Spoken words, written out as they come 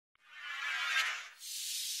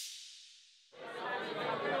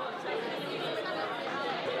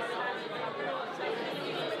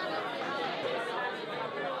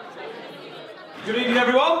Good evening,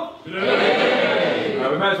 everyone. Good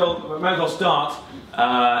evening. We may as well start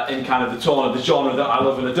in kind of the tone of the genre that I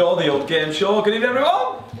love and adore, the old game show. Good evening,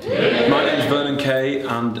 everyone. My name's Vernon Kay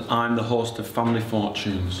and I'm the host of Family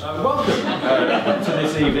Fortunes. Welcome to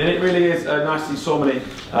this evening. It really is nice to see so many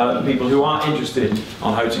people who are interested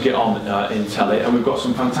on how to get on in telly, and we've got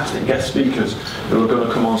some fantastic guest speakers who are going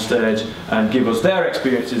to come on stage and give us their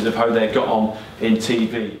experiences of how they got on in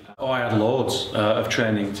TV. Oh, I had loads of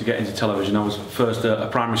training to get into television. I was first a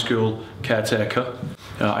primary school caretaker.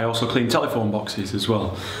 I also cleaned telephone boxes as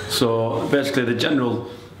well. So basically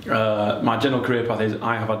my general career path is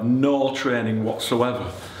I have had no training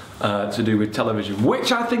whatsoever to do with television,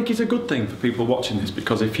 which I think is a good thing for people watching this,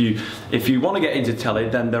 because if you want to get into telly,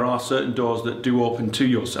 then there are certain doors that do open to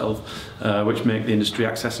yourself, which make the industry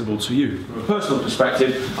accessible to you. From a personal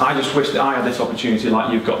perspective, I just wish that I had this opportunity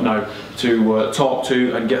like you've got now to talk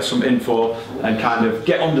to and get some info and kind of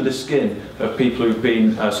get under the skin of people who've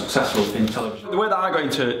been successful in television. The way that I got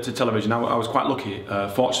into television, I was quite lucky,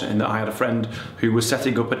 fortunate in that I had a friend who was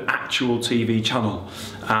setting up an actual TV channel,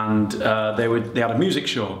 and they had a music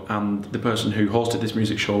show, and the person who hosted this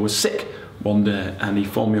music show was sick one day, and he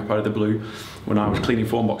phoned me up out of the blue when I was cleaning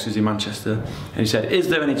phone boxes in Manchester, and he said, is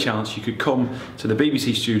there any chance you could come to the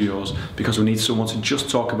BBC studios because we need someone to just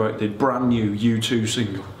talk about the brand new U2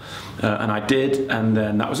 single. And I did, and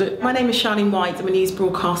then that was it. My name is Charlene White. I'm a news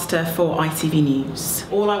broadcaster for ITV News.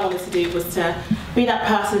 All I wanted to do was to be that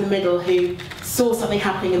person in the middle who saw something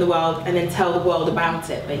happening in the world and then tell the world about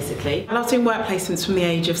it, basically. I was doing work placements from the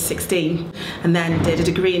age of 16, and then did a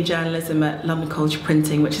degree in journalism at London College of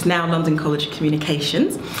Printing, which is now London College of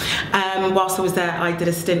Communications. Whilst I was there, I did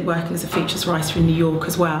a stint working as a features writer in New York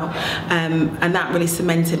as well, and that really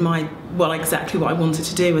cemented exactly what I wanted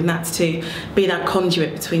to do, and that's to be that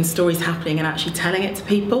conduit between stories happening and actually telling it to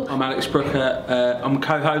people. I'm Alex Brooker. I'm a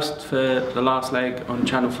co-host for The Last Leg on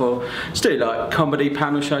Channel 4. Just do like comedy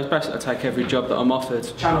panel shows. Basically, I take every job that I'm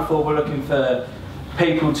offered. Channel 4 were looking for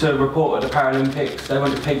people to report at the Paralympics. They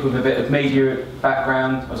wanted people with a bit of media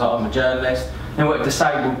background. I was like, I'm a journalist. They wanted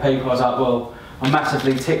disabled people. I was like, well, I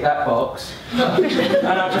massively tick that box. And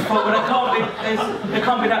I just thought, well, there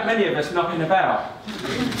can't be that many of us knocking about.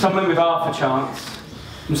 Someone with half a chance,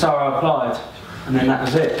 and so I applied, and then that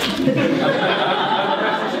was it.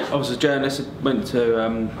 I was a journalist, went to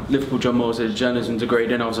Liverpool John Moores, did a journalism degree,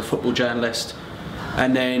 then I was a football journalist,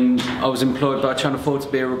 and then I was employed by Channel 4 to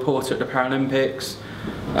be a reporter at the Paralympics,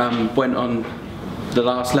 went on The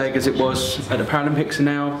Last Leg as it was at the Paralympics, and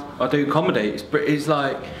now I do comedy. It's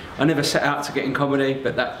like, I never set out to get in comedy,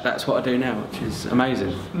 but that's what I do now, which is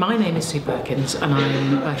amazing. My name is Sue Perkins, and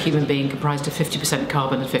I'm a human being comprised of 50%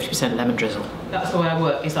 carbon and 50% lemon drizzle. That's the way I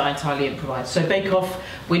work, is that I entirely improvise. So Bake Off,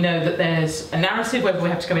 we know that there's a narrative where we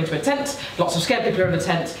have to come into a tent, lots of scared people are in the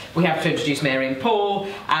tent, we have to introduce Mary and Paul,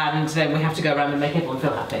 and then we have to go around and make everyone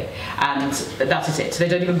feel happy. And that is it. So they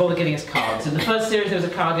don't even bother giving us cards. In the first series there was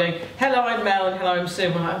a card going, hello, I'm Mel, and hello, I'm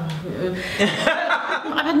Sue.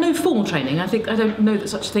 I've had no formal training. I don't know that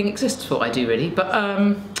such a thing exists for what I do, really, but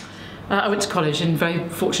I went to college and very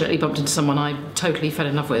fortunately bumped into someone I totally fell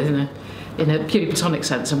in love with in a purely platonic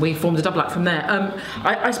sense, and we formed a double act from there.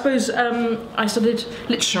 I suppose I studied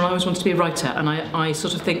literature, and I always wanted to be a writer, and I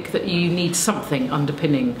sort of think that you need something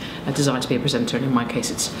underpinning a desire to be a presenter, and in my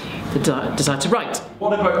case it's the desire to write.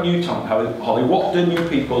 What about new talent, Holly? What do new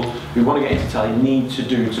people who want to get into telly need to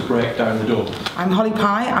do to break down the door? I'm Holly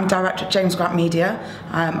Pye, I'm director at James Grant Media.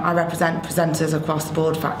 I represent presenters across the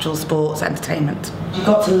board, factual, sports, entertainment. You've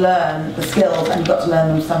got to learn the skills, and you've got to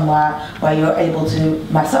learn them somewhere where you're able to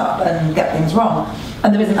mess up and get things wrong.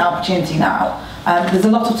 And there is an opportunity now. There's a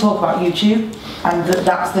lot of talk about YouTube, and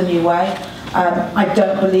that's the new way. I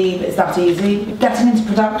don't believe it's that easy. Getting into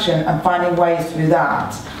production and finding ways through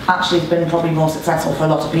that actually has been probably more successful for a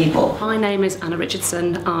lot of people. My name is Anna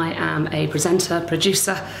Richardson. I am a presenter,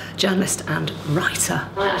 producer, journalist and writer.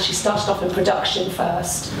 I actually started off in production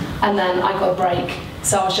first, and then I got a break.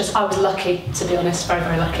 So I was lucky, to be honest, very,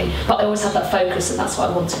 very lucky. But I always had that focus, and that's what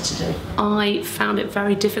I wanted to do. I found it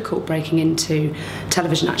very difficult breaking into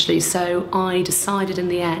television, actually. So I decided in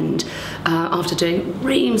the end, after doing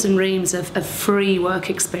reams and reams of free work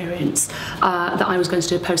experience, that I was going to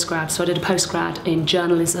do a postgrad. So I did a postgrad in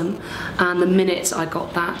journalism, and the minute I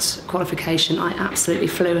got that qualification, I absolutely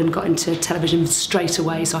flew and got into television straight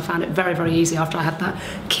away. So I found it very, very easy after I had that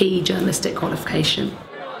key journalistic qualification.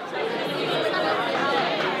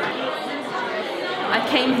 I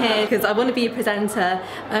came here because I want to be a presenter.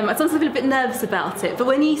 I sometimes feel a bit nervous about it, but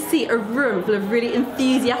when you see a room full of really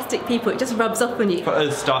enthusiastic people, it just rubs off on you. For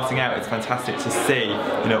us starting out, it's fantastic to see,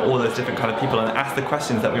 you know, all those different kind of people and ask the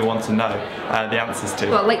questions that we want to know the answers to.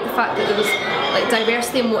 Well, I like the fact that there was like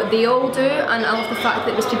diversity in what they all do, and I love the fact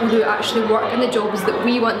that there's people who actually work in the jobs that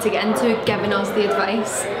we want to get into giving us the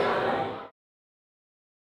advice.